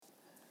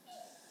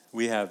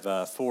We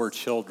have 4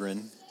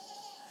 children,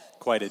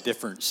 quite a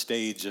different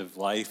stage of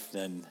life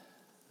than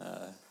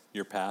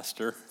your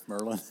pastor,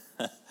 Merlin.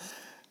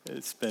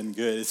 It's been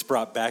good. It's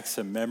brought back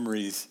some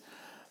memories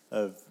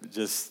of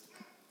just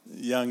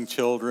young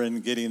children,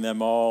 getting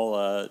them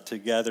all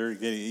together,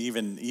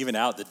 getting even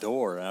out the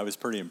door. I was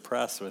pretty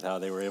impressed with how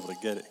they were able to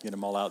get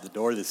them all out the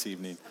door this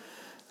evening.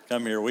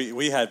 Come here.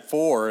 We had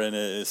 4, and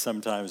it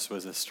sometimes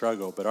was a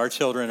struggle. But our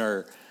children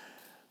are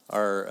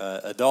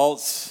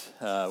adults.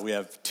 We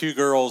have 2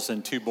 girls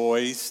and 2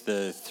 boys.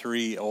 The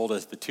 3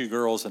 oldest, the 2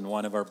 girls and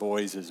one of our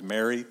boys is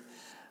married.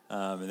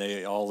 And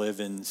they all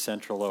live in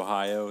central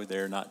Ohio.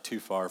 They're not too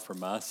far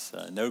from us.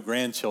 No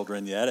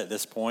grandchildren yet at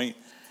this point.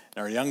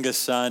 And our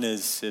youngest son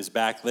is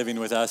back living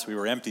with us. We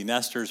were empty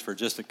nesters for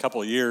just a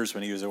couple of years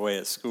when he was away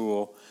at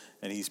school.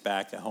 And he's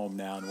back at home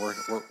now and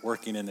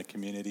working in the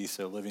community,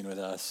 so living with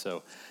us.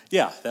 So,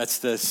 yeah, that's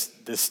the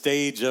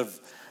stage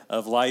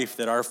of life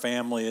that our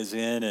family is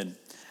in. And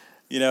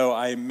you know,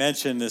 I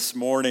mentioned this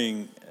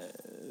morning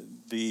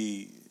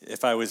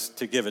if I was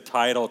to give a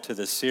title to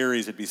the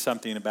series, it'd be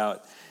something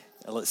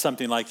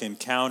like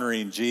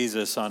encountering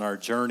Jesus on our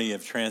journey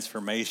of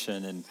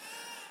transformation. And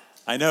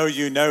I know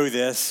you know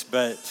this,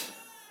 but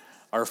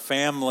our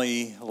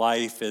family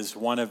life is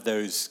one of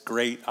those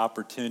great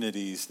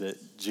opportunities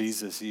that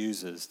Jesus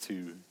uses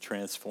to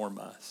transform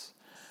us.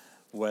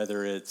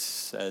 Whether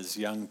it's as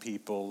young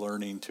people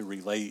learning to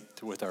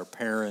relate with our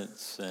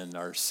parents and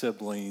our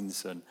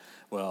siblings, and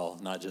well,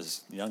 not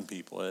just young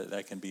people,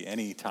 that can be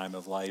any time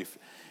of life,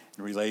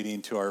 and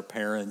relating to our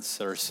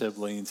parents, our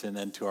siblings, and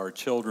then to our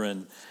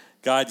children.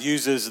 God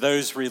uses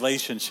those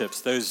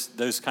relationships,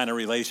 those kind of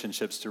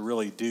relationships, to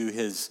really do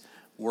his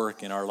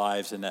work in our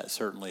lives, and that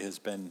certainly has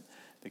been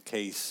the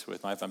case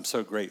with I'm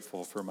so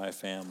grateful for my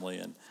family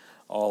and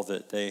all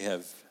that they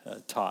have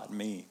taught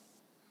me.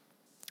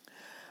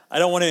 I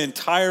don't want to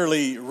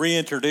entirely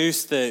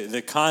reintroduce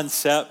the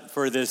concept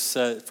for this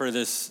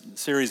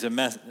series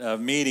of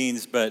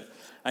meetings, but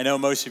I know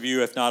most of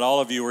you, if not all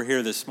of you, were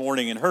here this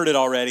morning and heard it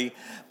already.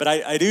 But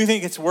I do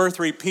think it's worth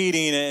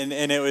repeating,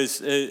 and it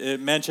was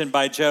mentioned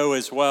by Joe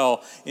as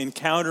well,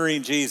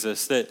 encountering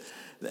Jesus,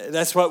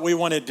 that's what we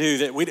want to do.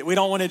 That we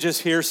don't want to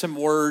just hear some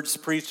words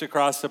preached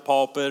across the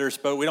pulpit or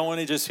spoke. We don't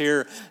want to just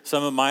hear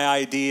some of my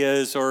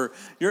ideas,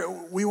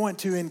 we want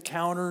to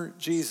encounter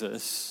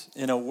Jesus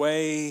in a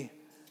way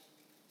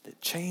that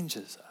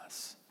changes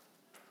us.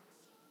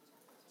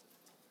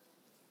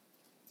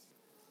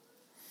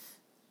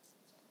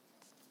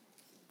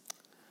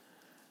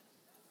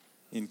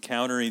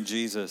 Encountering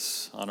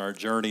Jesus on our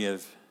journey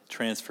of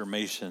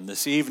transformation.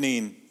 This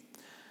evening,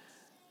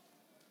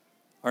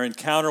 our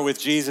encounter with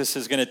Jesus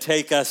is going to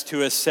take us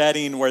to a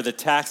setting where the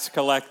tax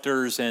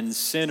collectors and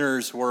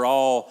sinners were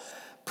all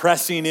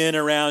pressing in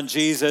around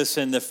Jesus,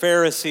 and the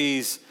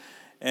Pharisees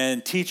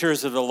and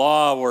teachers of the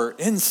law were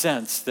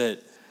incensed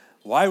that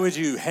why would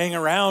you hang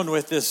around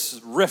with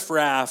this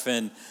riffraff?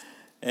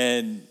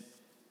 And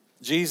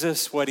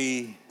Jesus, what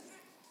he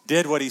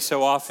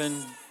so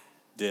often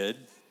did,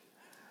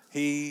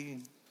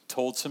 he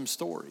told some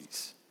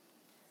stories.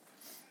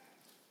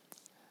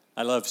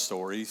 I love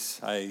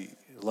stories. I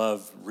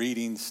love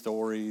reading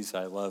stories.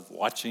 I love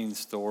watching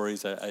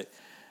stories.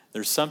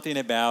 There's something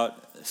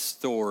about a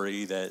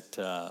story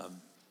that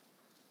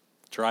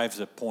drives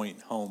a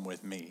point home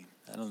with me.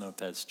 I don't know if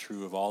that's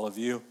true of all of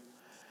you.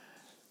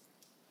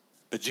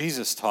 But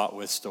Jesus taught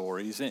with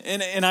stories,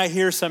 and I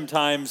hear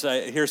sometimes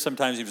people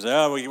say,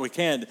 "Oh, we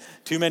can't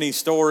too many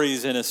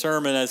stories in a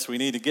sermon, as we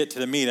need to get to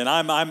the meat." And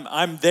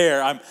I'm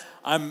there.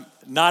 I'm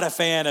not a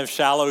fan of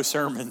shallow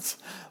sermons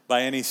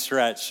by any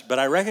stretch, but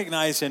I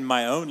recognize in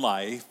my own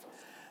life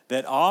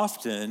that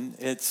often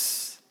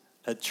it's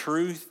a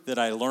truth that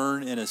I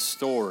learn in a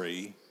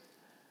story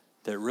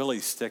that really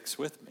sticks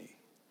with me,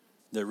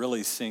 that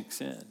really sinks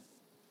in,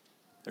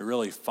 that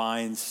really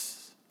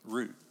finds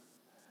root.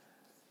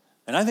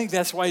 And I think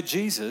that's why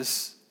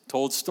Jesus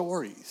told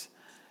stories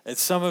at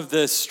some of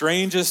the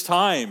strangest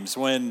times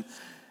when,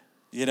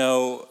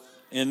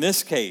 in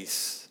this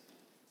case,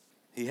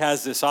 he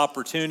has this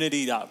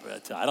opportunity,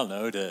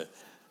 to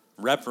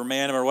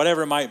reprimand him or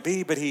whatever it might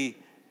be, but he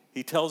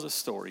tells a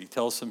story. He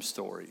tells some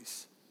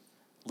stories.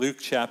 Luke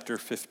chapter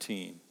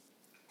 15.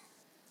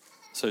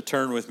 So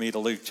turn with me to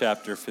Luke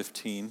chapter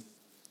 15.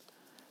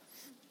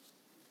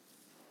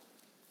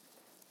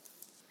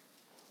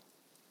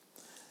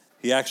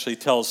 He actually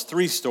tells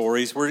 3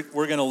 stories. We're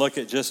going to look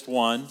at just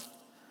one,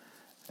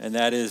 and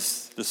that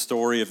is the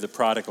story of the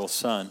prodigal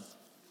son.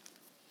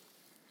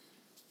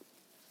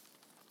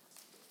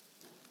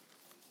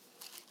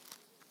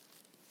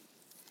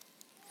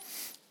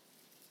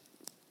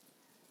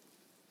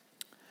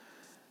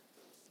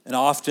 And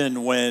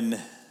often when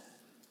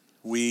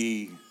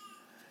we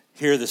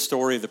hear the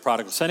story of the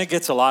prodigal son, it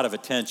gets a lot of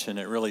attention.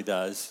 It really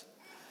does.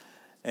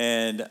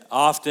 And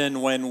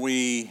often when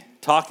we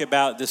talk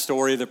about the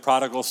story of the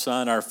prodigal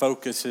son, our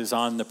focus is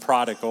on the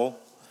prodigal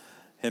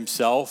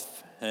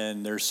himself,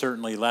 and there's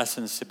certainly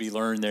lessons to be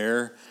learned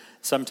there.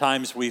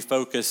 Sometimes we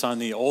focus on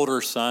the older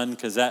son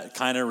because that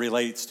kind of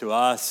relates to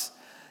us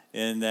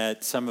in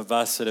that some of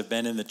us that have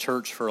been in the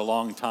church for a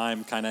long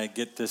time kind of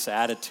get this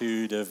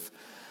attitude of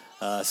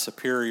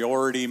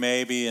superiority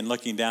maybe, and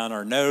looking down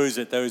our nose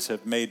at those who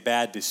have made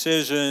bad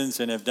decisions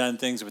and have done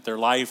things with their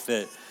life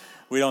that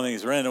we don't think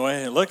is right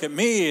away. Look at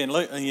me, and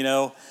look,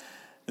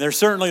 there's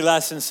certainly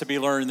lessons to be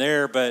learned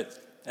there, but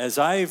as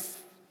I've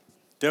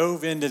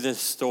dove into this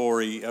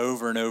story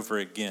over and over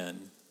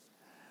again,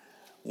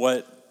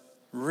 what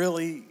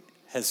really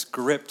has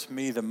gripped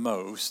me the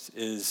most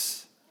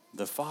is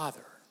the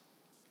Father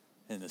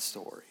in the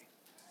story.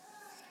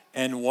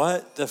 And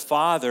what the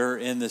Father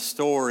in the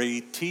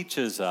story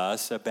teaches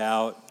us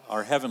about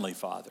our Heavenly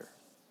Father.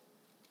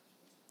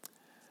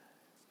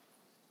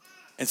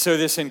 And so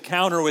this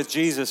encounter with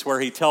Jesus where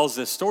he tells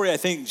this story, I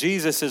think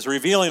Jesus is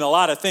revealing a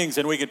lot of things,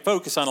 and we could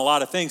focus on a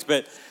lot of things,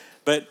 but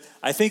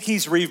I think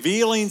he's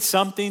revealing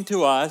something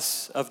to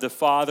us of the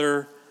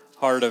Father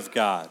heart of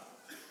God.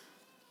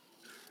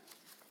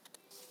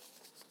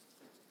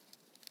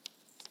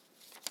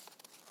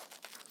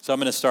 So I'm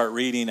going to start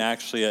reading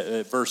actually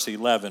at verse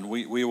 11.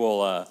 We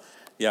will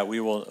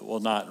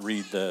not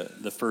read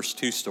the first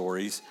two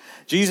stories.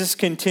 Jesus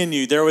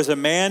continued, "There was a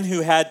man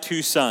who had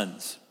 2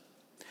 sons.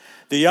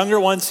 The younger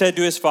one said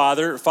to his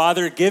father,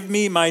 'Father, give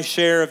me my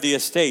share of the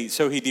estate.'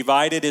 So he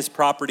divided his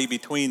property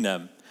between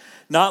them.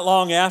 Not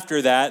long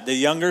after that, the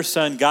younger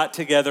son got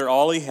together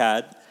all he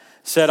had,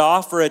 set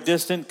off for a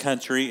distant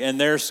country,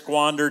 and there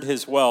squandered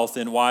his wealth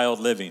in wild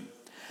living.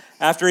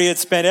 After he had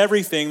spent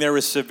everything, there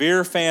was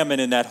severe famine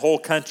in that whole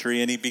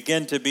country, and he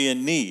began to be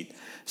in need.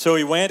 So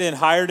he went and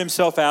hired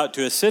himself out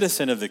to a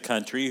citizen of the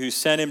country who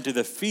sent him to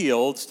the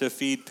fields to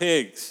feed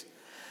pigs.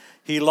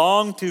 He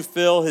longed to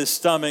fill his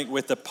stomach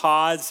with the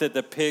pods that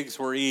the pigs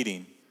were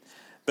eating,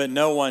 but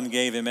no one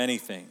gave him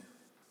anything.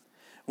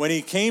 When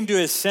he came to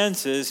his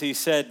senses, he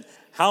said,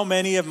 'How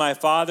many of my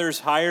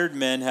father's hired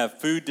men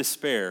have food to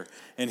spare?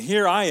 And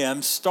here I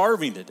am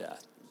starving to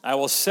death. I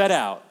will set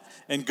out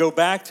and go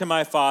back to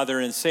my father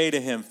and say to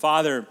him,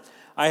 Father,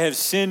 I have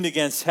sinned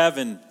against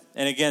heaven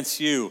and against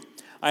you.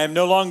 I am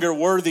no longer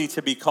worthy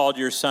to be called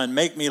your son.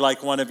 Make me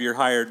like one of your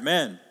hired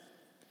men.'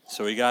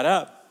 So he got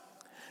up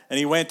and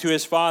he went to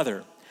his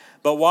father.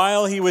 But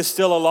while he was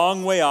still a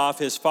long way off,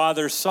 his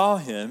father saw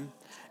him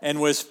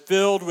and was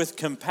filled with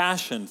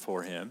compassion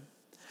for him.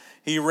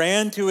 He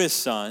ran to his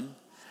son,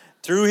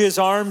 threw his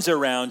arms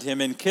around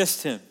him, and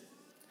kissed him.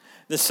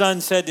 The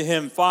son said to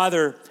him,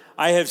 Father,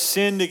 I have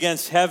sinned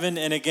against heaven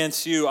and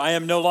against you. I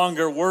am no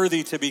longer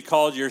worthy to be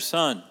called your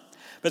son.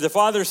 But the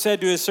father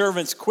said to his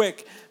servants,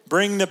 Quick,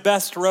 bring the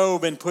best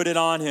robe and put it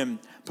on him.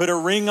 Put a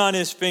ring on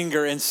his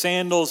finger and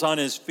sandals on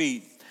his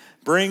feet.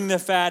 Bring the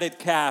fatted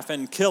calf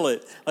and kill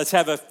it. Let's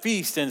have a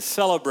feast and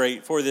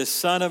celebrate, for this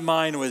son of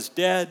mine was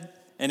dead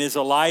and is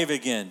alive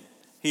again.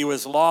 He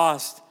was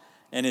lost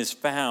and is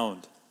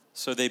found.'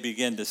 So they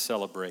began to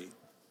celebrate."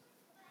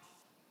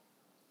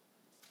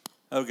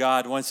 Oh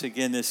God, once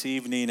again this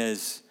evening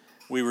as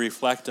we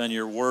reflect on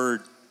your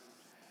word,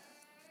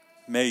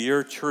 may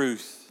your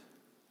truth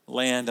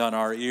land on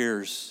our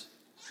ears,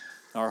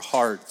 our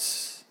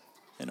hearts,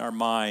 and our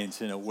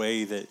minds in a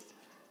way that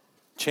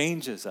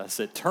changes us,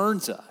 that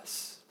turns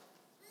us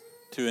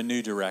to a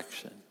new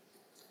direction.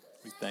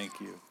 We thank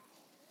you.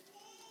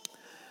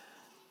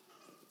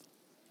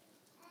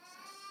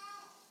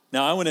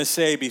 Now, I want to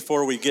say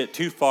before we get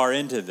too far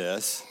into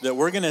this, that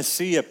we're going to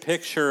see a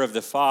picture of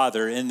the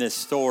Father in this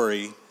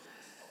story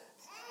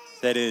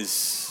that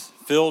is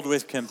filled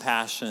with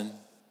compassion,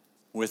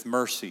 with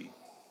mercy.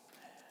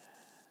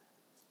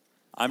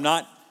 I'm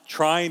not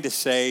trying to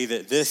say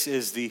that this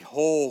is the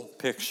whole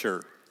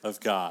picture of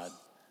God.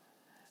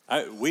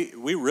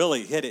 We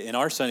really hit it in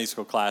our Sunday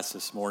school class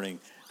this morning.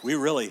 We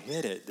really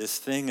hit it, this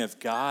thing of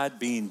God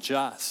being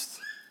just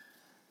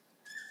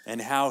and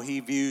how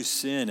he views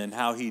sin and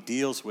how he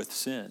deals with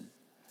sin.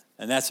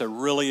 And that's a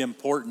really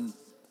important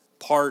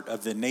part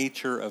of the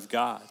nature of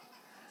God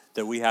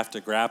that we have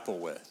to grapple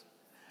with.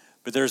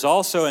 But there's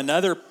also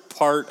another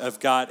part of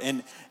God.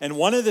 And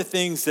one of the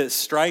things that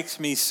strikes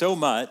me so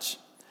much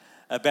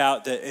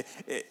about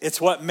it's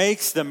what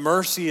makes the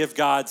mercy of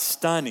God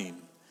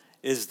stunning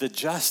is the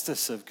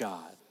justice of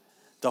God,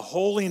 the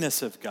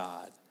holiness of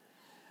God.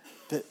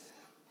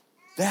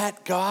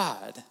 That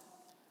God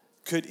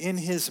could in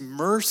his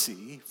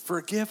mercy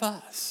forgive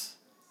us.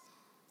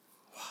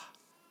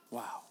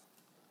 Wow.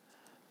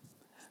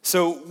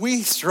 So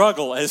we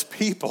struggle as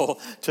people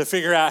to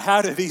figure out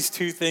how do these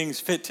two things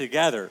fit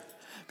together.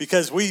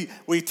 Because we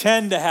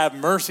tend to have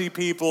mercy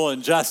people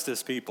and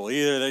justice people.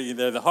 Either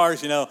they're the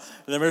harsh, the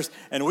mercy,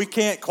 and we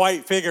can't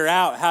quite figure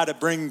out how to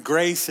bring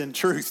grace and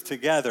truth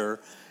together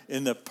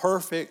in the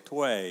perfect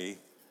way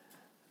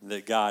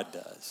that God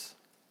does.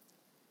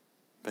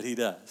 But he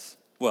does.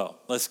 Well,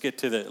 let's get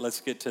to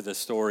the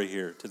story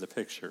here, to the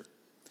picture.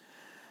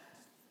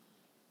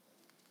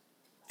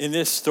 In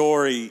this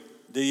story,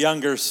 the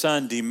younger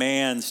son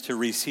demands to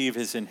receive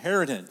his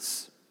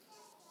inheritance.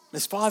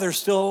 His father's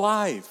still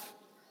alive.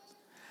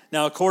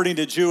 Now, according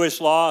to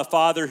Jewish law, a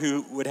father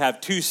who would have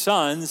 2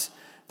 sons,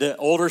 the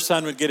older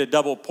son would get a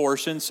double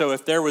portion. So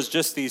if there was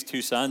just these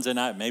two sons,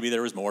 and maybe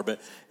there was more,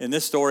 but in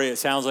this story, it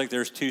sounds like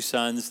there's two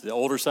sons. The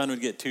older son would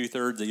get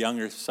 2/3, the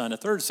younger son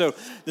 1/3. So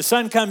the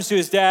son comes to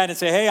his dad and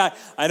say, hey,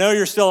 I know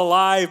you're still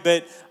alive,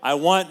 but I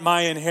want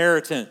my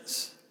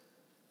inheritance.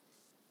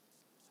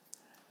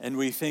 And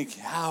we think,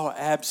 how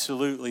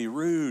absolutely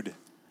rude.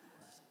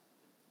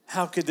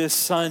 How could this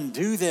son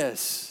do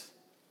this?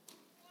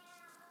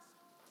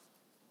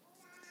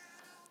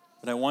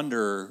 But I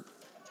wonder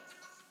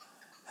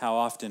how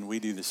often we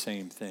do the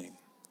same thing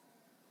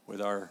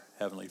with our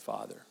Heavenly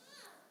Father.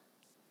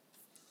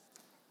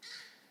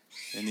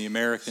 In the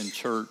American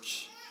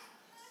church,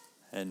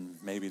 and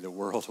maybe the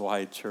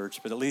worldwide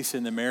church, but at least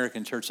in the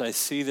American church, I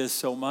see this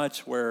so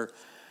much where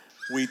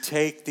we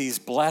take these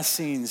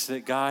blessings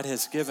that God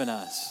has given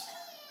us,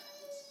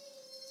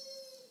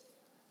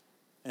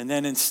 and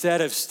then instead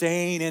of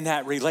staying in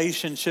that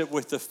relationship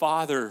with the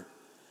Father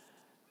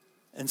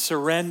and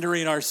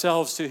surrendering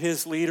ourselves to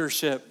His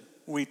leadership,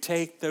 we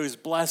take those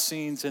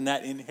blessings and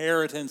that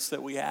inheritance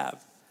that we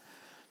have,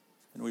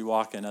 and we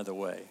walk another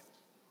way.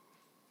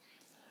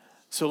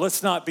 So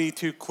let's not be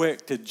too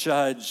quick to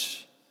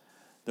judge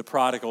the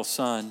prodigal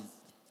son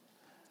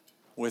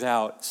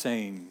without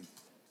saying,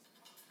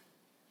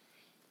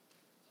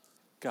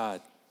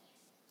 God,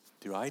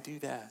 do I do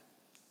that?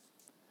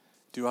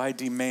 Do I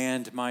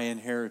demand my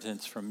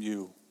inheritance from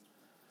you?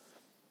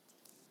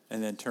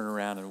 And then turn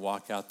around and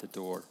walk out the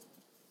door.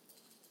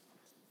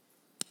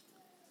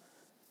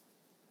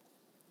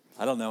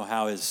 I don't know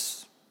how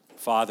his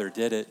father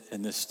did it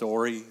in this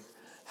story,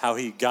 how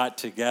he got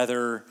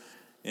together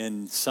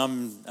in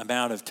some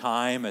amount of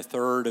time,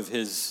 1/3 of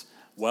his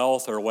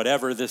wealth or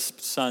whatever this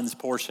son's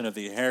portion of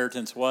the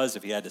inheritance was,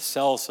 if he had to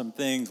sell some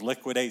things,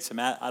 liquidate some,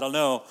 I don't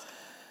know.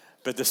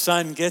 But the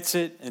son gets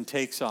it and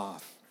takes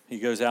off. He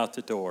goes out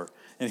the door.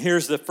 And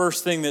here's the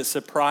first thing that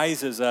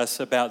surprises us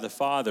about the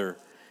father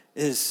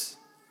is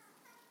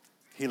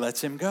he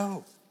lets him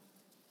go.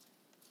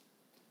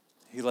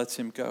 He lets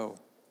him go.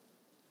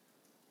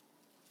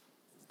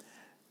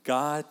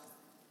 God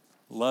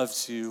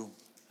loves you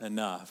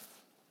enough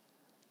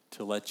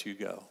to let you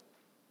go.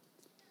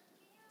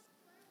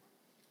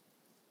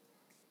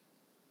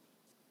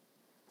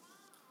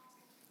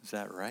 Is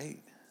that right?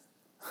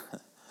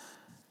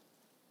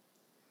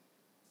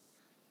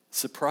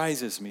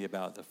 Surprises me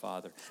about the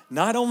Father.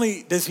 Not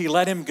only does he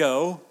let him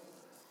go,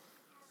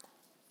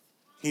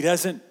 he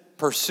doesn't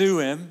pursue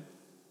him.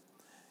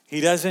 He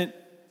doesn't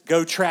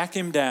go track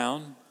him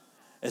down.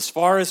 As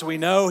far as we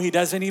know, he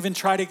doesn't even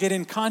try to get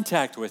in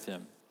contact with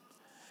him.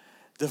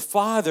 The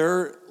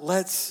Father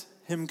lets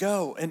him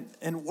go.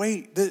 And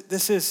wait,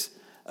 this is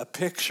a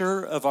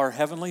picture of our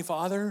Heavenly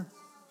Father?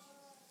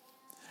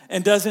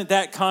 And doesn't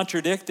that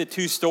contradict the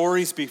two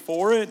stories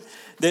before it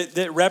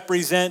that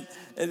represent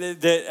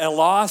that a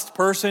lost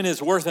person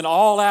is worth an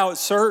all-out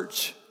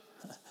search?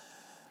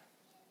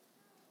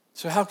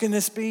 So how can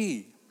this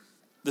be?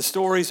 The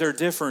stories are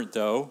different,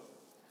 though.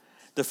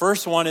 The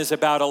first one is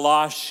about a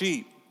lost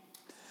sheep.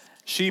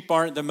 Sheep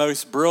aren't the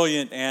most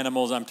brilliant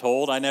animals, I'm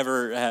told.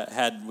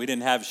 We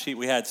didn't have sheep.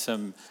 We had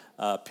some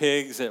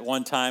pigs at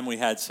one time. We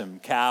had some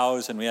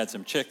cows and we had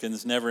some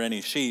chickens, never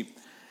any sheep.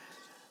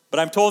 But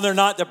I'm told they're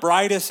not the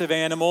brightest of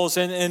animals,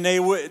 and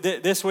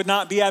this would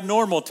not be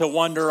abnormal to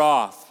wander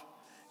off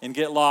and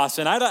get lost.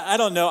 And I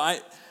don't know.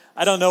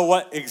 I don't know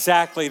what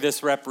exactly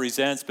this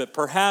represents, but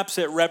perhaps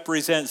it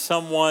represents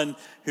someone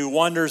who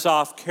wanders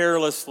off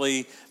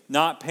carelessly,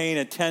 not paying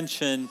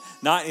attention,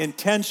 not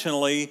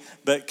intentionally,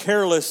 but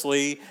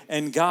carelessly,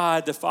 and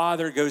God, the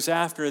Father, goes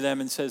after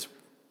them and says.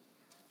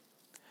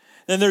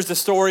 Then there's the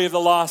story of the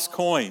lost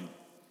coin.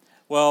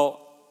 Well,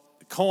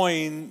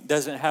 coin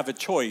doesn't have a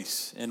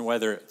choice in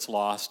whether it's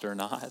lost or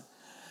not.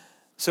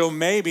 So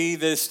maybe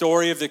the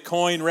story of the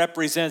coin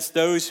represents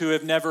those who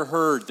have never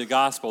heard the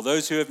gospel,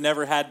 those who have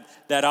never had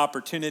that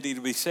opportunity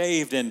to be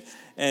saved,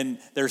 and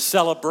their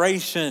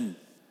celebration.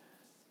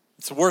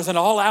 It's worth an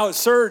all-out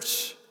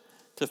search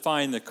to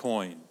find the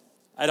coin.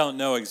 I don't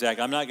know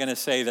exactly. I'm not going to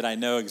say that I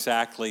know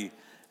exactly,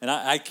 and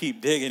I keep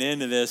digging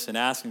into this and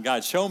asking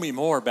God, show me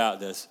more about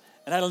this.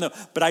 And I don't know,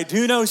 but I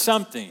do know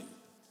something.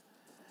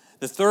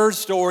 The third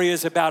story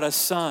is about a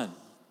son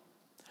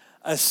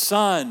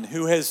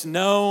who has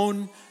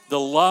known the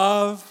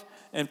love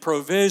and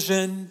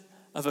provision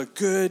of a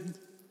good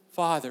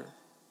father.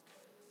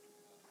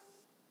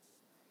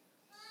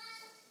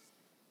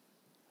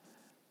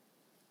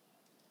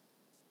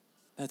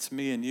 That's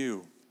me and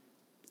you.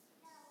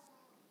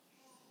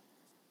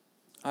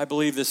 I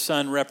believe the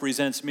son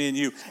represents me and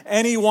you.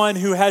 Anyone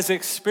who has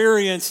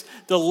experienced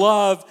the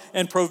love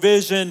and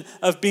provision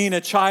of being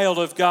a child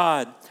of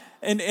God.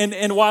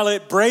 And while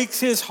it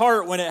breaks his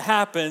heart when it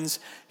happens,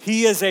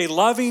 he is a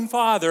loving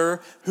father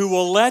who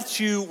will let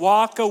you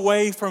walk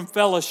away from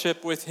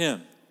fellowship with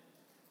him.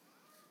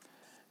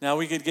 Now,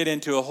 we could get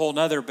into a whole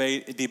nother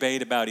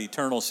debate about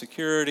eternal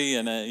security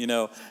and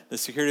the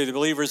security of the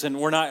believers, and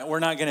we're not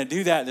going to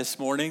do that this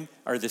morning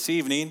or this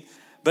evening.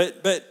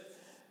 But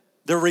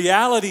the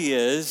reality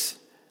is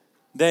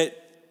that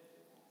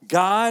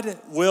God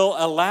will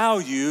allow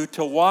you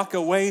to walk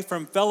away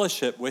from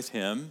fellowship with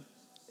him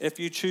if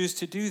you choose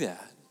to do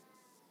that.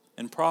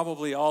 And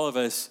probably all of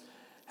us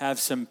have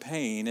some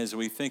pain as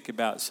we think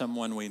about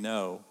someone we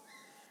know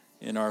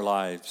in our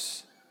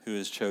lives who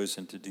has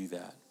chosen to do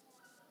that.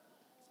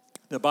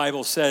 The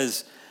Bible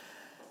says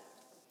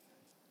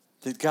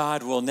that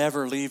God will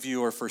never leave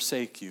you or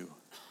forsake you.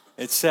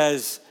 It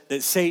says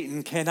that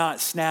Satan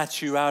cannot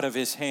snatch you out of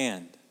his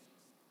hand.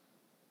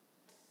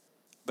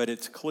 But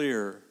it's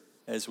clear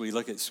as we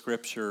look at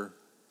Scripture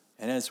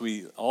and as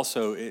we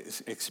also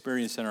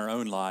experience in our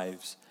own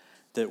lives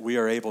that we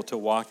are able to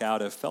walk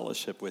out of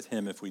fellowship with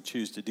him if we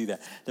choose to do that.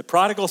 The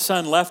prodigal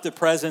son left the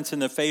presence and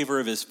the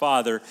favor of his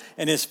father,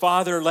 and his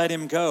father let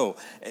him go.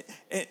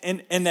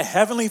 And the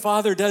heavenly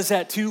Father does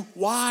that too.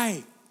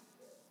 Why?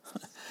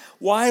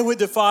 Why would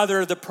the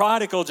father of the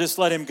prodigal just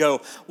let him go?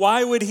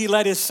 Why would he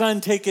let his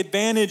son take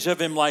advantage of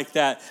him like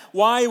that?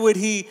 Why would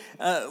he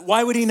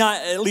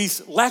not at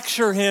least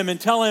lecture him and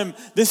tell him,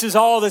 this is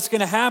all that's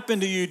going to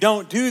happen to you,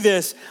 don't do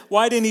this?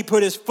 Why didn't he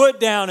put his foot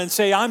down and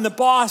say, I'm the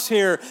boss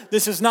here,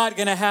 this is not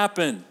going to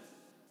happen?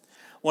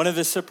 One of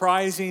the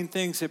surprising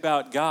things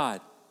about God,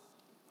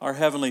 our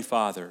Heavenly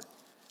Father,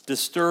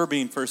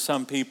 disturbing for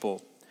some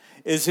people,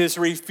 is his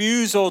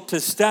refusal to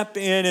step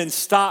in and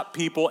stop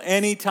people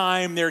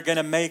anytime they're going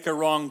to make a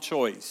wrong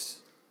choice.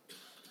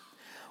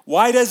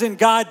 Why doesn't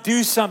God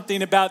do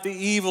something about the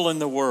evil in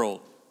the world?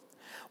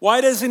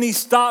 Why doesn't he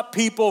stop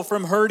people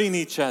from hurting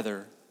each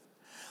other?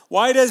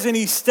 Why doesn't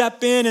he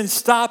step in and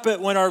stop it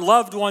when our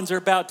loved ones are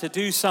about to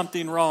do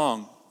something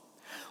wrong?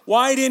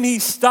 Why didn't he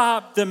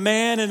stop the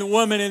man and the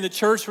woman in the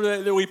church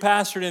that we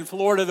pastored in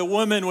Florida? The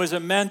woman was a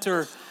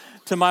mentor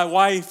to my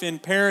wife in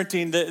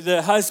parenting.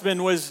 The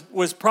husband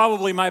was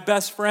probably my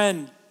best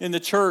friend in the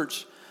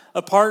church,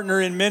 a partner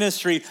in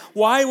ministry.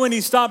 Why, when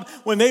he stopped,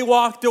 when they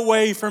walked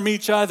away from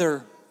each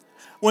other,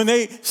 when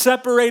they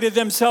separated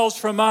themselves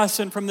from us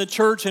and from the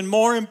church, and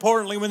more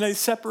importantly, when they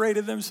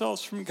separated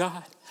themselves from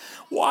God,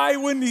 why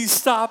wouldn't he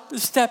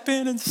step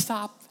in and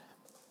stop?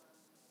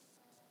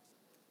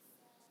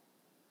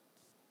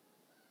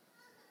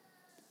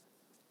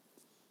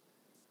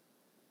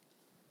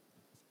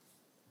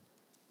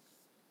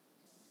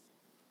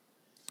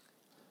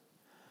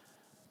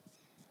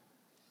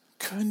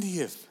 Couldn't he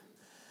have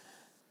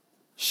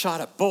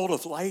shot a bolt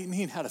of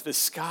lightning out of the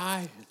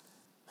sky?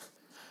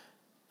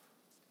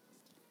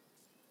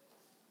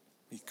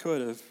 He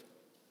could have,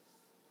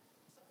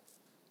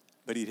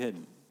 but he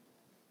didn't.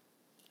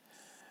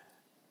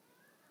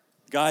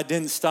 God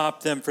didn't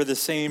stop them for the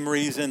same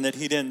reason that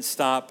he didn't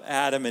stop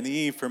Adam and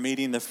Eve from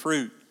eating the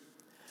fruit.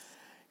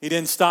 He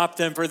didn't stop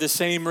them for the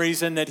same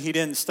reason that he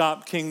didn't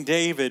stop King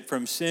David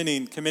from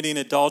sinning, committing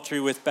adultery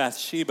with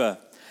Bathsheba.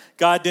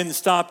 God didn't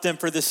stop them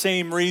for the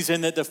same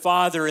reason that the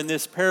father in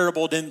this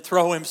parable didn't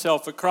throw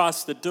himself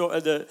across the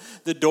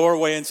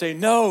doorway and say,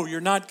 no,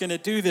 you're not going to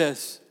do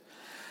this.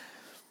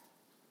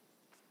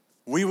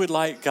 We would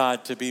like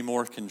God to be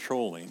more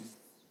controlling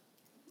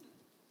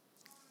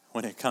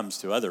when it comes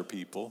to other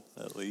people,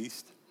 at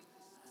least.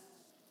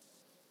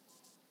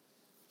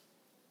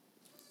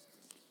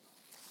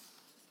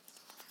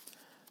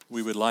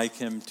 We would like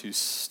him to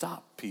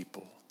stop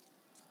people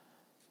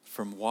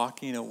from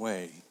walking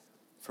away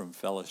from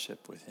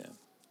fellowship with him.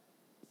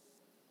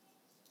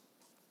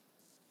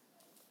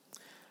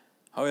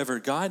 However,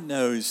 God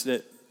knows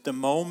that the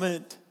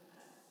moment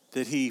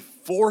that he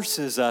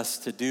forces us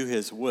to do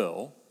his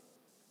will,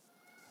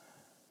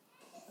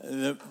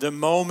 the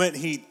moment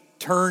he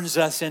turns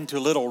us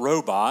into little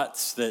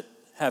robots that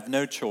have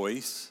no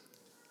choice,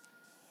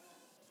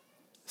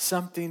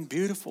 something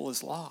beautiful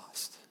is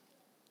lost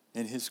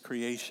in his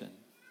creation.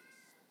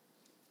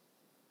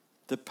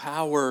 The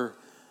power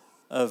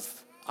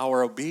of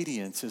our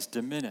obedience is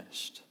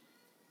diminished.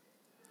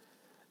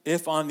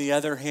 If, on the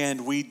other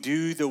hand, we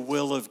do the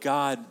will of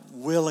God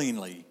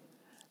willingly,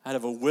 out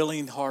of a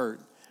willing heart,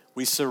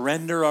 we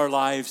surrender our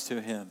lives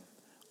to him,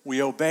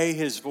 we obey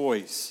his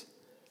voice,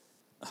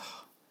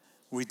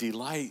 we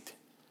delight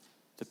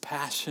the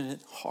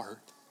passionate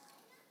heart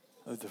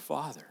of the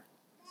Father.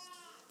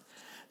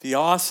 The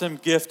awesome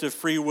gift of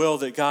free will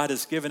that God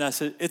has given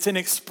us, it's an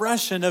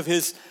expression of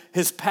his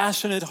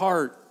passionate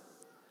heart.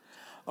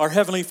 Our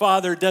Heavenly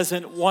Father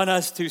doesn't want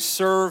us to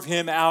serve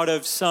him out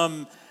of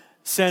some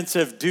sense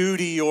of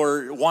duty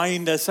or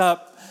wind us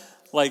up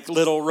like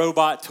little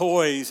robot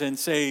toys and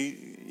say,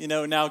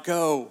 now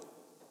go.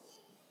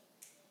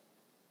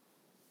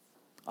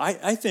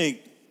 I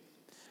think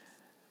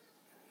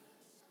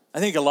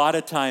a lot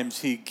of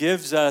times he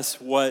gives us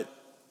what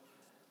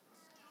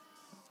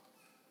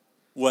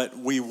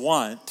we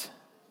want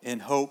in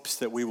hopes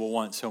that we will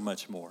want so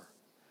much more.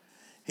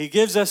 He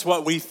gives us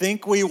what we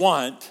think we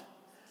want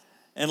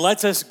and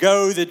lets us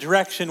go the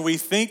direction we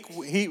think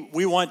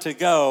we want to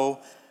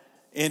go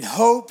in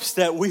hopes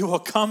that we will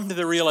come to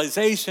the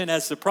realization,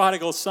 as the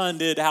prodigal son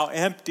did, how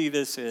empty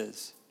this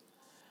is,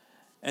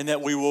 and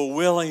that we will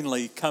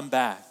willingly come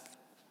back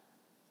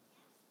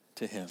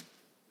to him.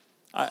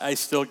 I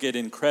still get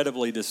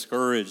incredibly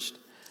discouraged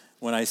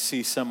when I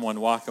see someone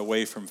walk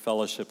away from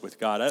fellowship with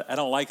God. I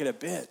don't like it a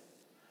bit.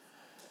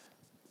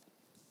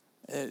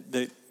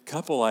 The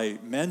couple I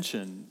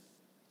mentioned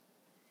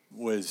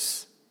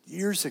was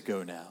years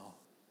ago now,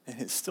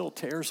 and it still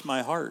tears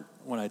my heart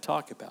when I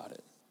talk about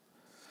it.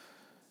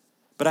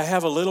 But I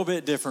have a little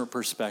bit different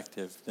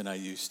perspective than I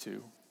used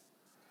to.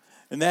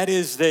 And that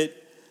is that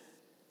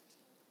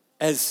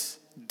as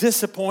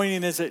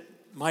disappointing as it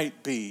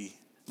might be,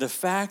 the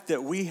fact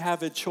that we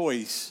have a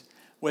choice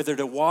whether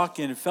to walk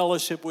in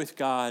fellowship with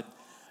God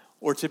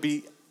or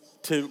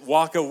to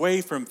walk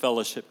away from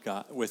fellowship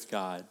with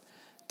God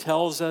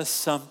tells us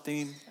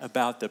something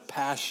about the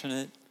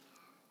passionate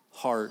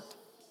heart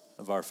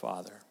of our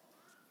Father.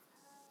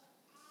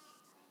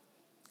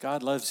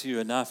 God loves you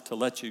enough to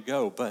let you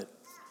go, but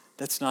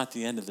that's not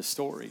the end of the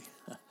story.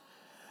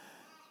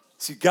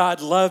 See, God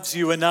loves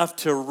you enough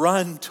to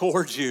run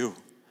towards you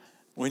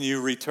when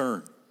you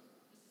return.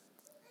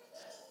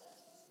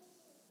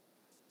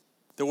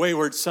 The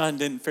wayward son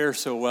didn't fare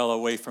so well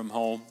away from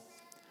home.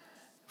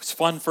 It was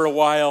fun for a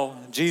while.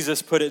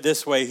 Jesus put it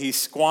this way: he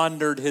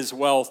squandered his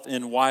wealth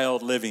in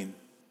wild living.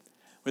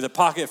 With a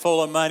pocket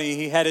full of money,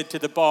 he headed to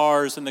the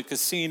bars and the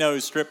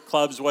casinos, strip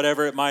clubs,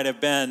 whatever it might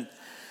have been,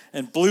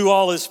 and blew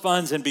all his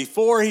funds. And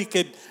before he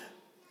could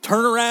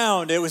turn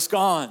around, it was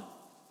gone.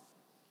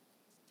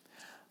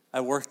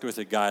 I worked with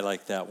a guy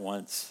like that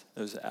once.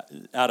 It was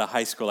out of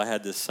high school. I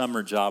had this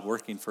summer job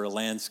working for a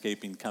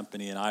landscaping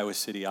company in Iowa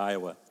City,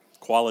 Iowa.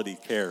 Quality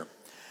Care.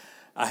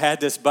 I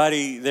had this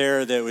buddy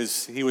there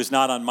he was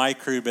not on my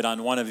crew, but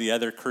on one of the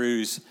other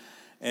crews,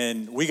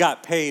 and we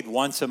got paid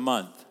once a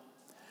month.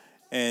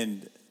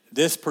 And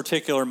this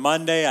particular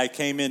Monday, we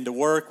came into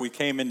work,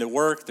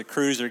 the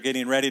crews are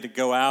getting ready to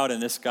go out,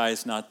 and this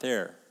guy's not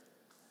there.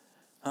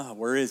 Oh,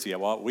 where is he?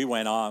 Well, we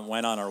went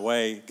on our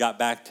way, got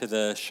back to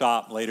the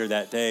shop later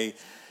that day,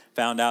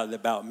 found out that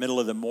about middle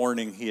of the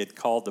morning, he had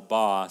called the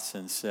boss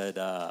and said,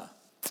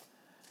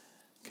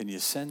 can you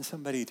send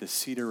somebody to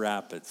Cedar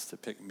Rapids to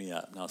pick me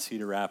up? Now,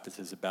 Cedar Rapids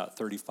is about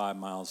 35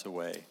 miles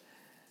away.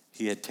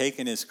 He had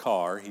taken his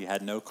car. He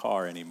had no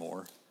car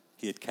anymore.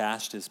 He had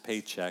cashed his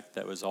paycheck.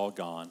 That was all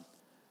gone.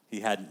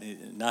 He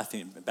had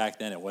nothing. Back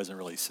then, it wasn't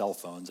really cell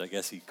phones. I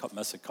guess he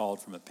must have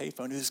called from a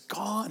payphone. It was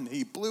gone.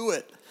 He blew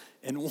it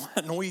in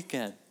one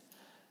weekend,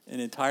 an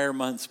entire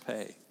month's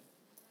pay.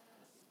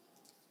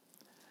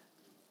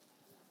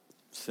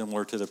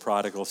 Similar to the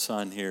prodigal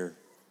son here.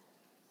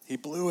 He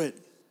blew it.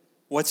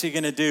 What's he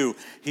going to do?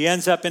 He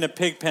ends up in a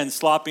pig pen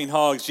slopping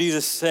hogs.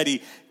 Jesus said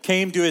he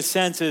came to his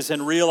senses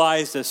and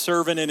realized a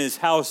servant in his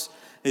house,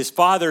 his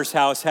father's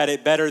house, had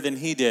it better than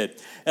he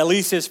did. At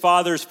least his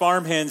father's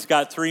farm hands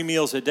got 3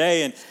 meals a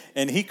day,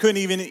 and he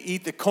couldn't even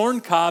eat the corn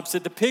cobs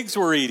that the pigs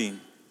were eating.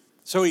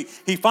 So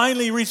he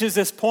finally reaches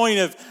this point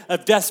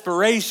of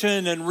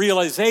desperation and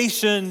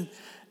realization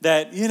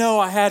that,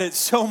 I had it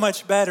so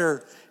much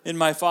better in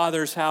my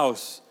father's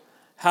house.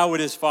 How would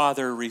his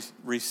father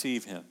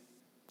receive him?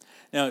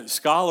 Now,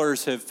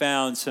 scholars have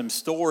found some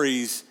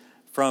stories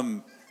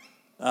from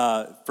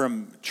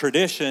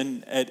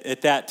tradition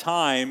at that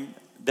time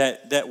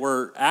that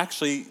were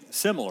actually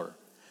similar.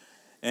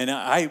 And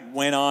I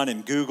went on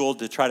and Googled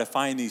to try to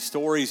find these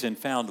stories and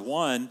found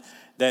one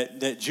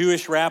that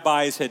Jewish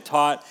rabbis had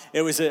taught.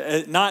 It was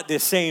not the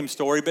same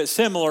story, but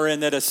similar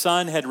in that a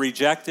son had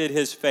rejected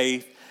his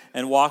faith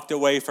and walked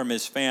away from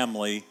his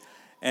family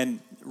and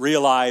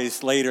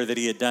realized later that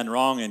he had done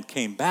wrong and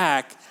came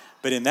back.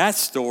 But in that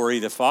story,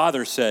 the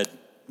father said,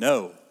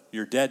 no,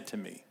 you're dead to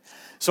me.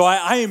 So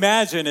I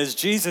imagine as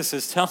Jesus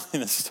is telling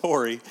the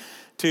story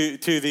to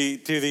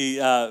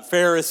the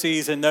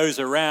Pharisees and those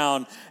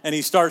around, and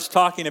he starts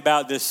talking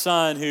about this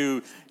son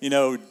who,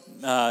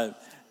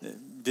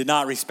 did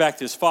not respect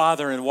his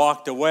father and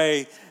walked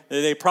away,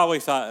 they probably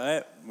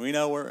thought, we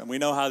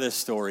know how this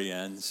story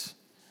ends.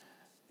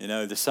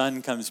 The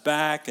son comes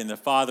back and the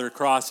father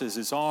crosses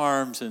his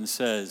arms and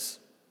says,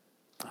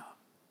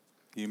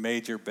 you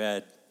made your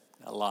bed.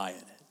 Lie in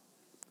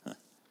it.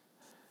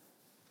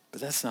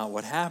 But that's not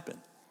what happened.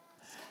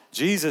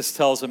 Jesus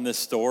tells him this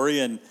story,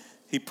 and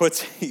he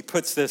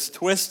puts this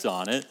twist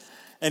on it,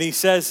 and he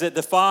says that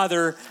the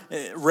father,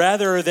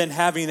 rather than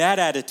having that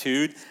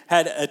attitude,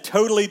 had a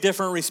totally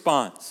different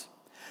response.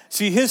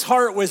 See, his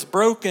heart was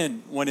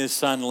broken when his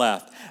son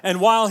left,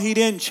 and while he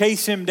didn't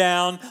chase him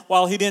down,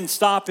 while he didn't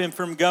stop him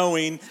from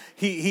going,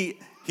 he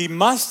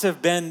must have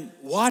been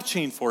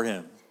watching for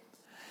him.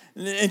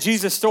 In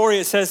Jesus' story,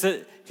 it says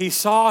that he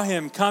saw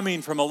him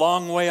coming from a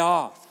long way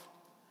off.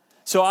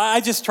 So I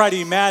just try to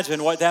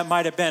imagine what that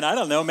might have been. I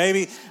don't know,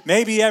 maybe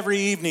every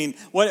evening,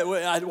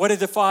 what did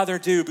the father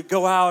do? But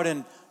go out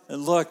and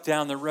look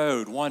down the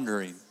road,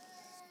 wondering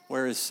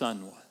where his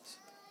son was.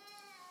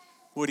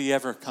 Would he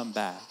ever come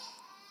back?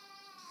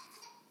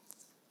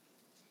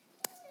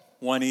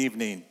 One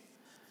evening,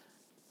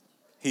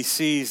 he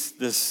sees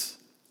this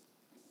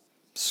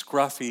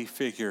scruffy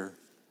figure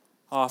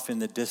off in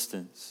the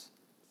distance.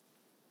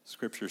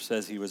 Scripture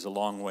says he was a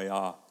long way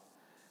off.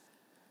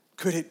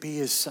 Could it be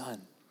his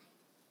son?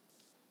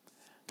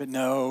 But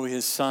no,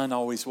 his son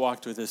always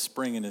walked with a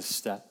spring in his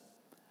step.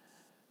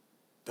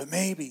 But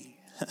maybe,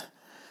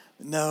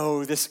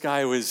 no, this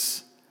guy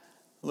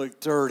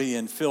looked dirty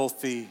and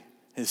filthy.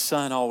 His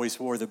son always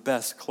wore the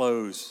best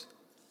clothes.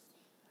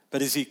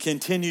 But as he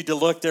continued to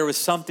look, there was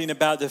something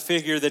about the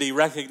figure that he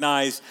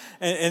recognized.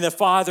 And the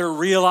father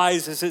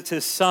realizes it's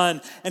his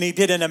son. And he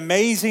did an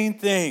amazing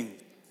thing.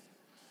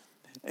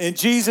 In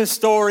Jesus'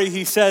 story,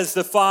 he says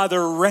the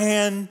father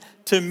ran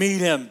to meet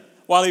him.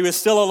 While he was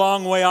still a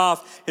long way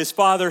off, his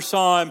father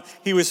saw him.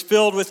 He was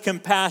filled with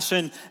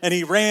compassion, and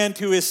he ran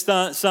to his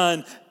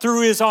son,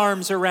 threw his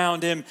arms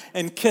around him,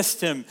 and kissed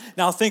him.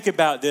 Now think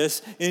about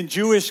this. In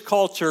Jewish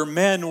culture,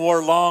 men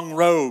wore long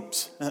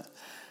robes.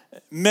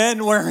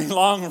 Men wearing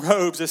long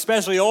robes,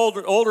 especially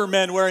older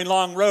men wearing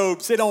long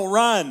robes, they don't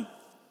run.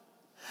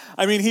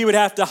 I mean, he would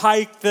have to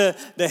hike the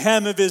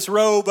hem of his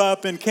robe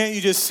up, and can't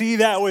you just see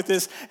that with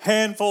this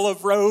handful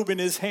of robe in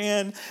his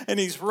hand, and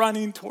he's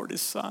running toward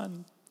his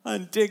son,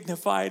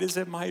 undignified as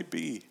it might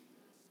be.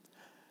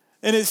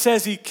 And it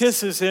says he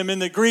kisses him. In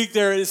the Greek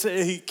there,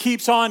 he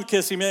keeps on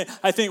kissing him.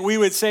 I think we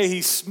would say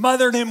he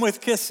smothered him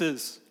with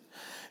kisses.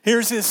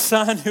 Here's his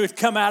son who had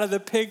come out of the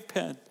pig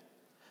pen,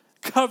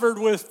 covered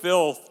with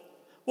filth.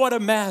 What a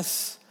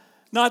mess.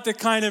 Not the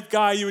kind of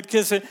guy you would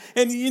kiss it.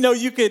 And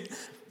you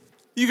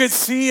could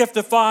see if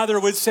the father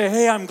would say,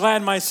 hey, I'm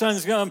glad my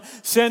son's come.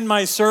 Send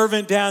my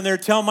servant down there.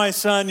 Tell my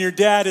son, your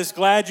dad is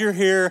glad you're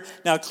here.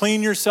 Now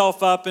clean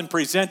yourself up and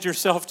present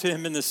yourself to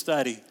him in the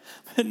study.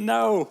 But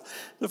no,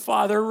 the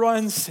father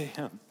runs to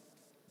him,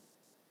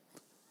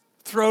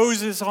 throws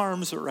his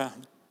arms around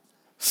him,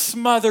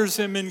 smothers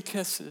him in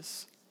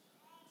kisses.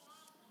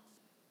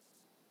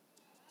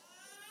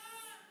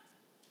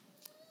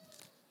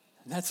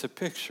 And that's a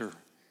picture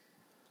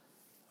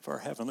of our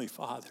Heavenly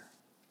Father,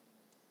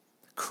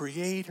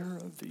 Creator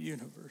of the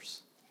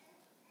universe,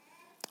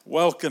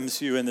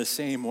 welcomes you in the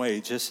same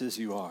way just as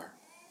you are.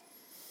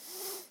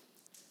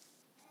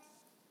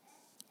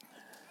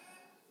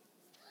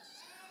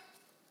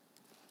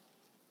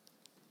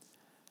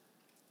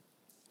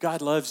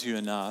 God loves you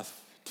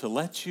enough to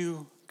let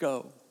you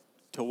go,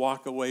 to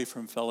walk away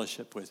from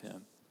fellowship with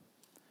Him.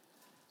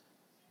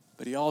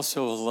 But He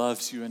also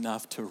loves you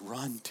enough to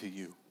run to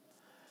you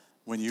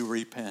when you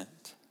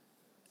repent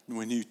and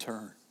when you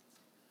turn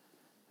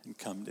and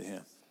come to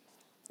Him.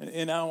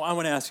 And I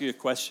want to ask you a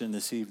question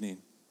this evening.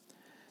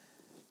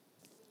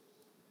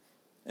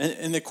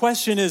 And the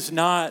question is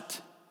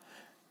not,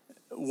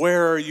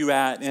 where are you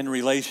at in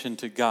relation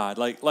to God?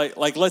 Like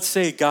let's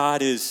say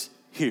God is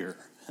here.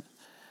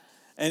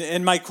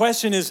 And my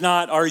question is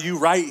not, are you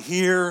right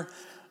here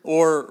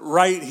or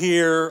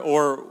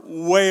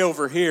way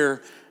over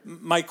here?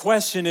 My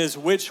question is,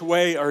 which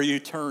way are you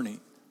turning?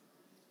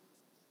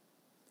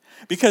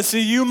 Because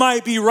see, you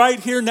might be right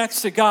here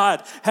next to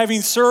God,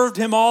 having served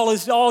Him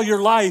all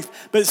your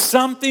life, but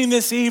something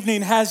this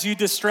evening has you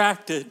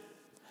distracted.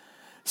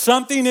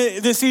 Something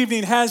this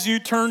evening has you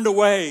turned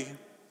away.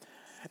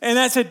 And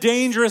that's a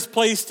dangerous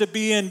place to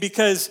be in,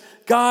 because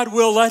God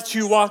will let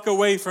you walk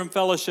away from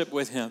fellowship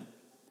with Him.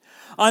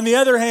 On the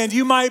other hand,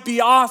 you might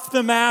be off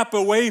the map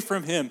away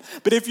from Him.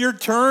 But if you're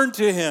turned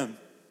to Him,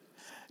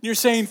 you're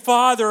saying,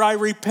 Father, I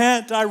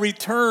repent, I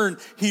return,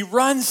 He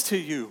runs to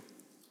you.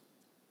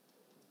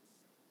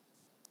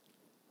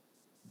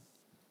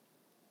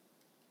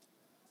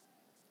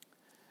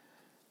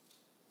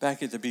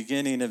 Back at the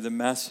beginning of the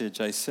message,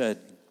 I said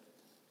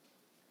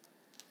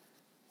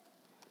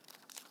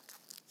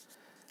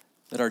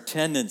that our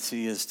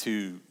tendency is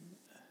to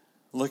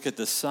look at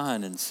the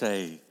Son and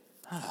say,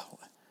 oh,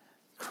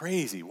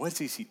 crazy,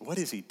 what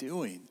is he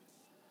doing?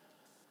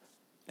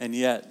 And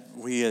yet,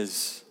 we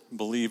as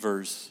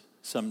believers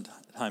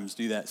sometimes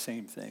do that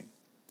same thing.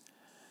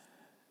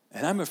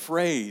 And I'm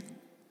afraid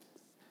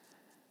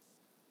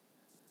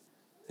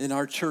in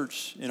our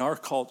church, in our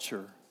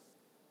culture,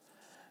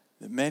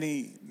 that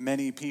many,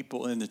 many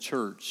people in the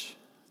church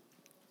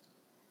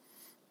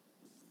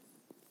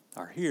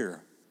are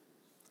here,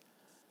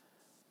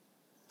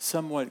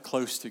 somewhat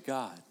close to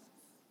God,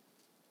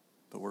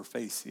 but we're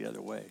faced the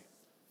other way.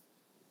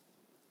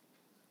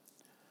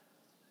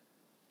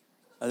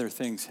 Other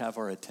things have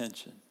our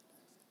attention,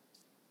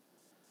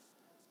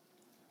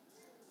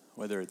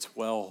 whether it's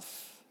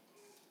wealth,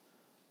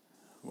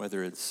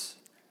 whether it's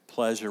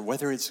pleasure,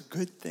 whether it's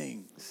good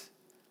things.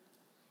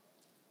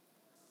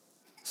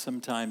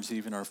 Sometimes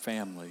even our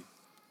family.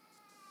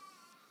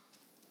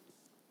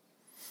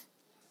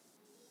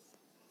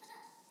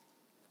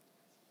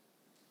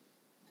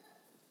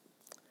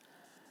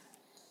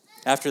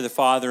 After the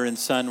Father and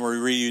Son were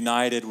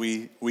reunited,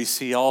 we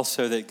see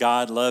also that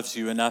God loves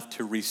you enough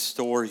to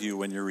restore you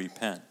when you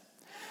repent.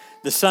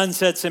 The Son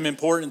said some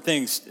important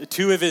things.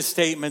 2 of his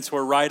statements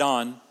were right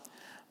on.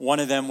 1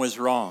 of them was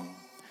wrong.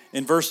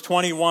 In verse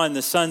 21,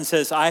 the Son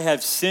says, I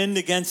have sinned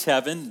against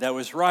heaven. That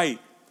was right.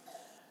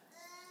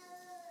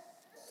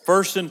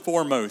 First and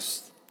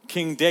foremost,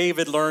 King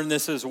David learned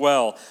this as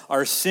well.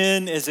 Our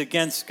sin is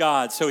against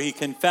God, so he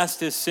confessed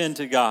his sin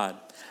to God.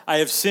 I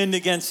have sinned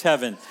against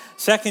heaven.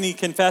 Second, he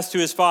confessed to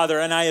his father,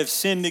 and I have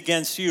sinned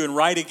against you. And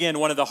right again,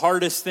 one of the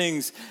hardest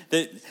things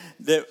that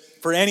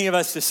for any of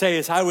us to say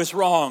is, I was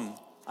wrong.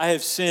 I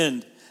have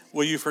sinned.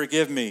 Will you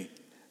forgive me?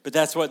 But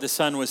that's what the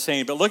son was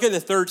saying. But look at the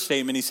third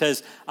statement. He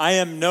says, I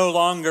am no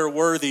longer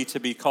worthy to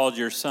be called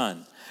your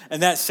son.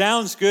 And that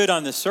sounds good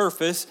on the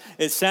surface.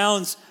 It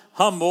sounds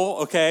humble,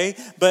 okay?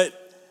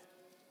 But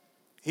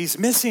he's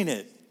missing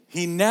it.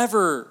 He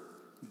never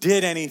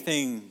did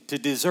anything to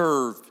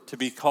deserve to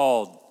be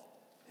called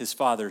his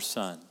father's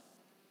son.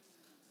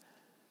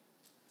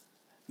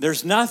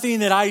 There's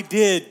nothing that I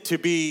did to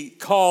be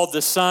called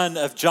the son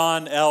of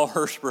John L.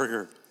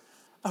 Hirschberger.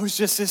 I was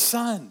just his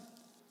son.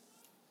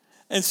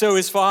 And so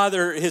his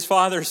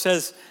father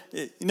says,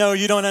 no,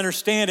 you don't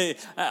understand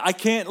it. I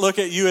can't look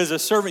at you as a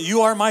servant.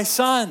 You are my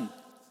son.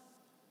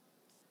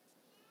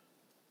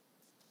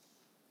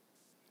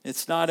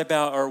 It's not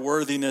about our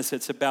worthiness.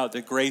 It's about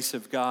the grace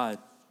of God.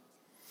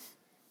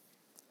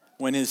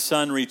 When his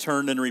son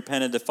returned and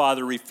repented, the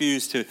father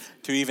refused to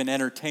even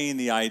entertain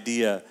the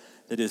idea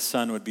that his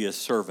son would be a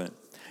servant.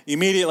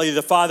 Immediately,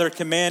 the father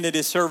commanded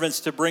his servants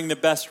to bring the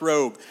best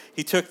robe.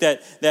 He took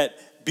that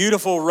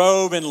beautiful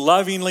robe and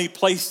lovingly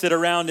placed it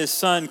around his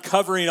son,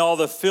 covering all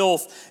the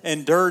filth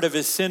and dirt of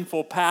his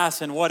sinful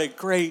past. And what a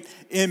great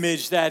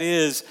image that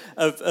is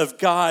of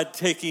God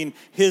taking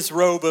his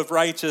robe of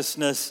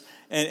righteousness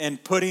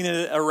and putting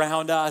it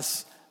around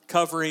us,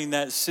 covering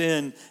that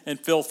sin and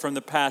filth from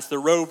the past. The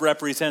robe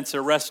represents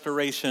a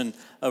restoration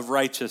of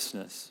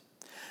righteousness.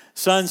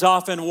 Sons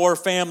often wore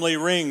family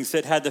rings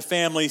that had the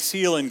family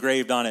seal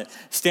engraved on it.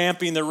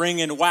 Stamping the ring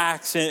in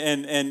wax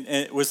and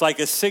it was like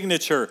a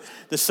signature.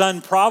 The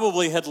son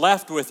probably had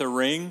left with a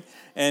ring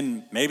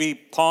and maybe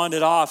pawned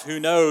it off, who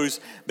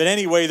knows. But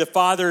anyway, the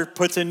father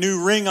puts a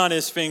new ring on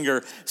his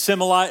finger,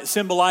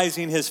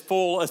 symbolizing his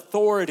full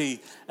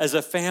authority as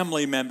a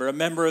family member, a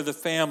member of the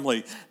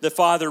family. The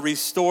father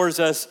restores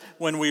us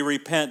when we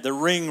repent. The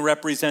ring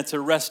represents a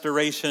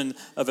restoration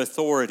of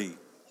authority.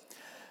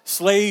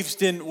 Slaves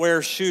didn't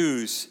wear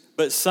shoes,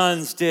 but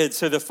sons did.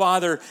 So the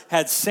father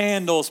had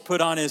sandals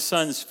put on his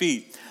son's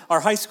feet.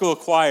 Our high school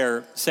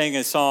choir sang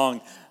a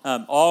song,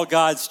 All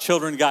God's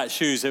Children Got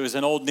Shoes. It was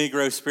an old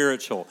Negro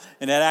spiritual.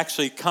 And that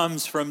actually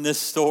comes from this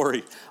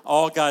story.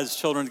 All God's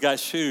children got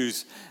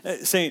shoes.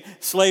 Saying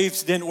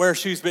slaves didn't wear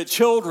shoes, but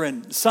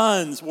children,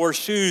 sons, wore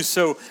shoes.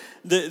 So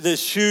the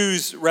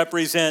shoes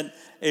represent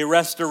a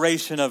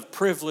restoration of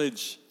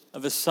privilege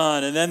of a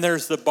son. And then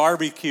there's the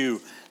barbecue,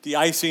 the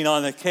icing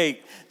on the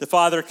cake. The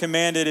father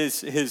commanded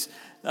his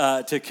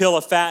to kill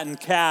a fattened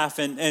calf,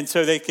 and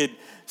so they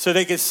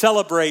could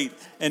celebrate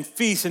and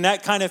feast, and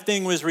that kind of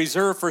thing was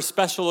reserved for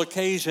special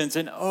occasions.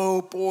 And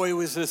oh boy,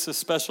 was this a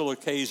special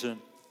occasion!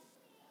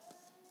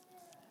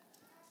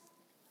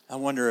 I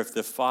wonder if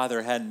the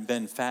father hadn't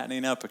been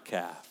fattening up a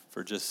calf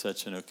for just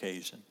such an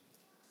occasion.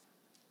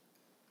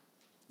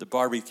 The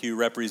barbecue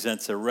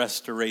represents a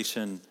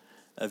restoration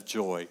of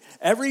joy.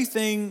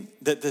 Everything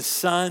that the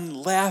son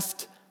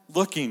left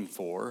looking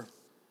for,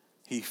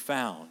 he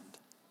found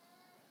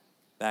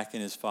back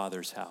in his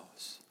father's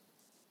house.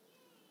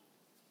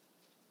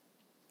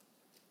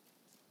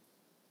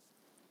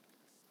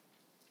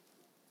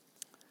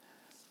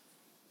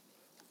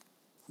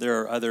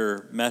 There are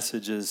other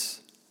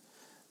messages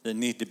that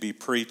need to be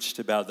preached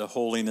about the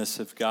holiness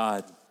of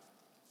God.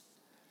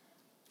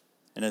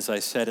 And as I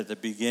said at the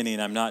beginning,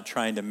 I'm not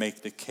trying to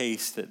make the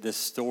case that this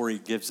story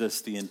gives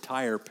us the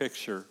entire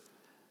picture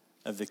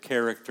of the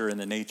character and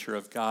the nature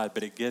of God,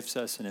 but it gives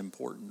us an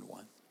important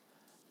one.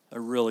 A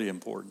really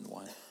important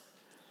one.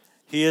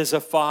 He is a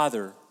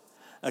father,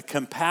 a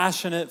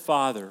compassionate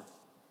father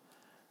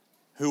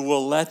who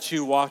will let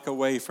you walk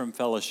away from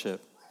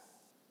fellowship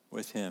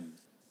with him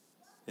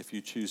if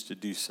you choose to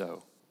do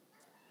so.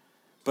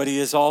 But he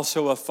is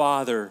also a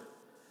father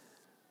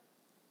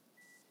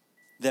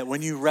that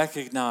when you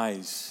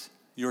recognize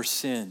your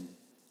sin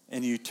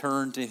and you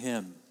turn to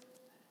him,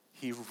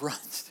 he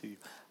runs to you.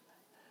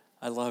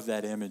 I love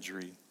that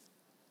imagery,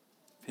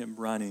 him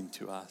running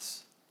to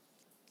us.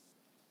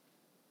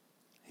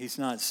 He's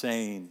not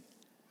saying,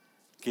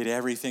 get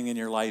everything in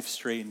your life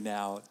straightened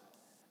out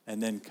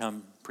and then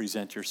come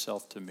present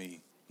yourself to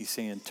me. He's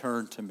saying,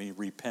 turn to me,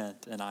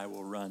 repent, and I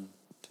will run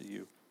to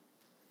you.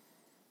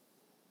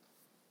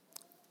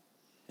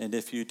 And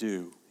if you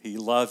do, he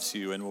loves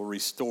you and will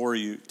restore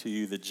to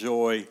you the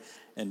joy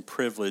and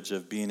privilege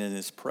of being in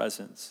his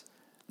presence,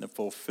 and the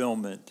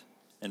fulfillment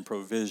and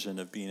provision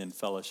of being in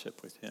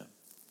fellowship with him.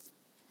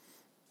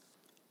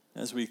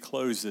 As we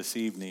close this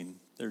evening,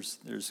 there's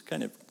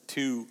kind of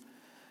two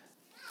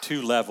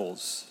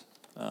levels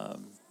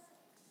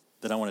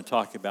that I want to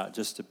talk about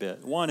just a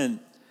bit. One,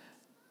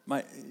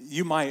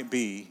 you might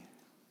be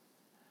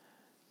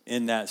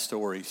in that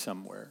story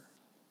somewhere.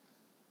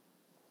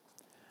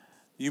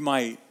 You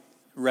might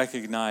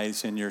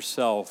recognize in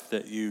yourself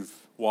that you've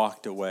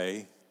walked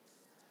away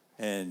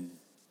and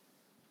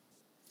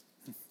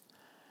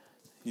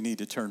you need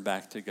to turn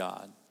back to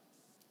God.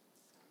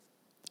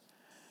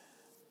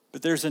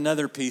 But there's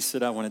another piece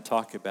that I want to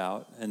talk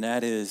about, and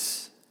that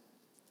is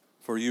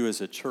for you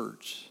as a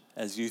church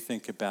as you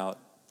think about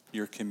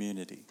your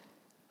community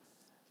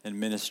and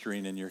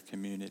ministering in your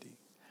community.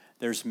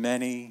 There's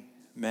many,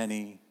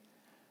 many,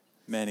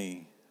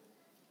 many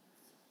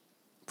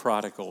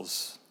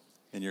prodigals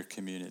in your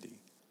community.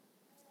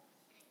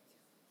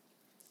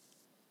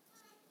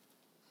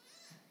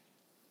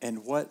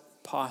 And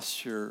what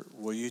posture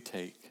will you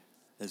take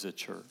as a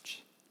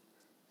church?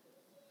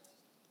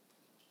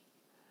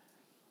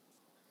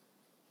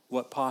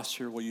 What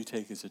posture will you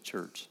take as a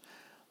church?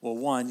 Well,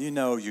 one,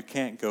 you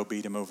can't go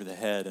beat him over the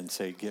head and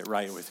say, get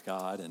right with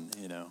God,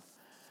 and.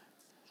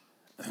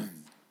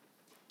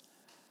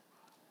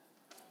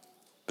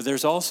 But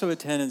there's also a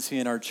tendency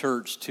in our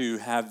church to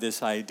have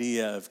this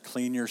idea of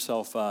clean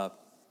yourself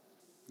up,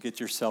 get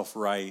yourself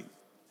right,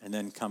 and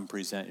then come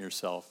present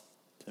yourself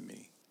to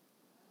me.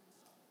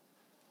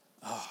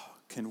 Oh,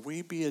 can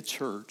we be a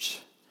church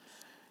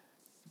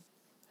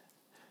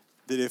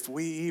that if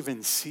we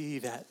even see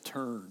that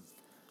turn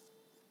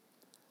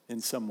in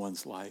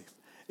someone's life,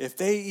 if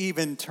they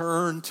even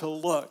turn to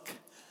look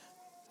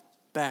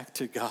back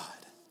to God,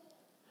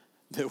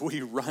 that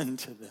we run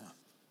to them?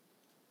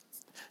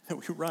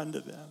 That we run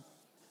to them.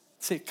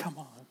 Say, come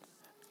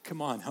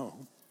on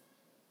home.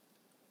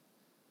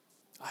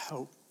 I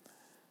hope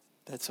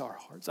that's our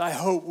hearts. I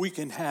hope we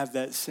can have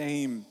that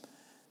same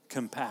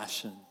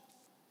compassion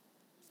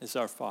as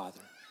our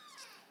Father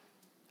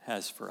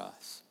has for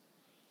us.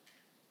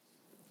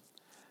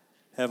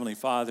 Heavenly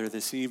Father,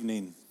 this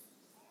evening,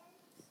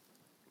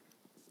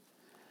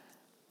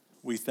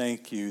 we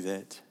thank you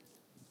that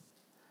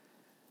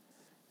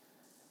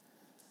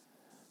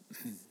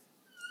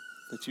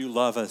you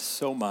love us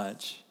so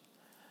much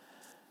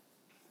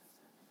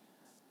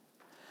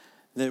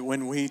that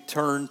when we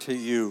turn to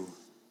you,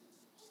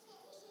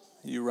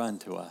 you run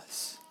to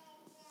us.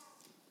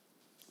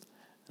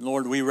 And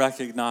Lord, we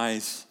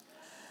recognize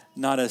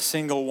not a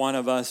single one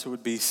of us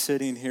would be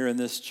sitting here in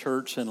this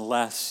church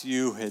unless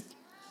you had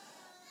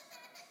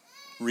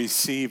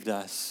received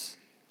us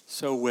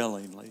so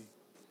willingly,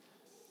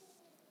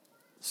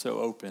 so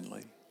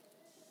openly.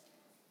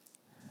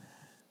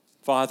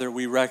 Father,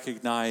 we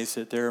recognize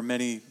that there are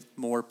many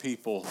more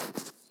people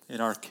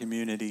in our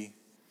community,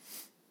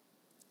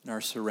 in our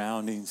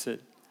surroundings,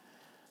 that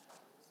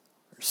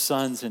are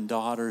sons and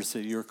daughters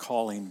that you're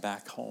calling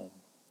back home.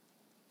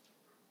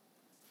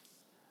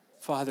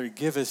 Father,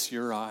 give us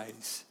your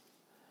eyes.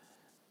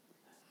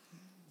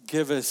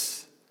 Give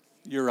us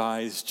your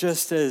eyes.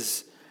 Just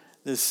as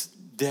this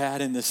dad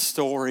in this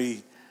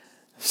story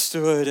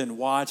stood and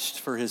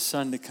watched for his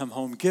son to come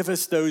home, give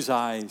us those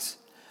eyes.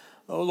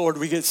 Oh, Lord,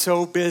 we get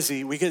so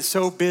busy. We get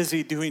so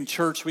busy doing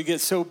church. We get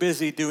so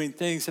busy doing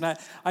things. And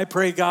I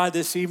pray, God,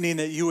 this evening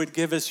that you would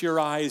give us your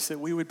eyes, that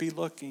we would be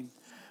looking.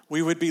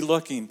 We would be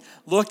looking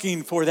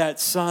for that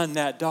son,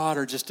 that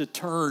daughter, just to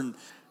turn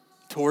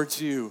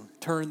towards you,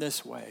 turn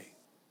this way.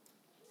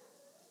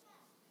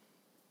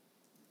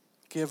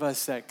 Give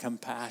us that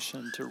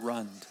compassion to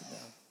run to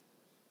them.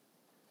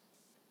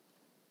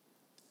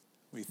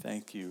 We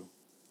thank you.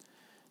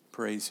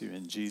 Praise you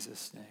in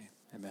Jesus' name.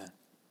 Amen.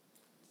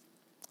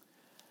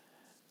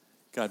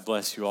 God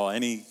bless you all.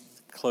 Any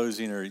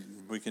closing, or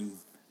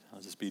I'll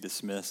just be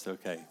dismissed?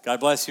 Okay. God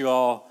bless you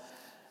all.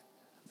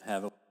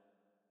 Have a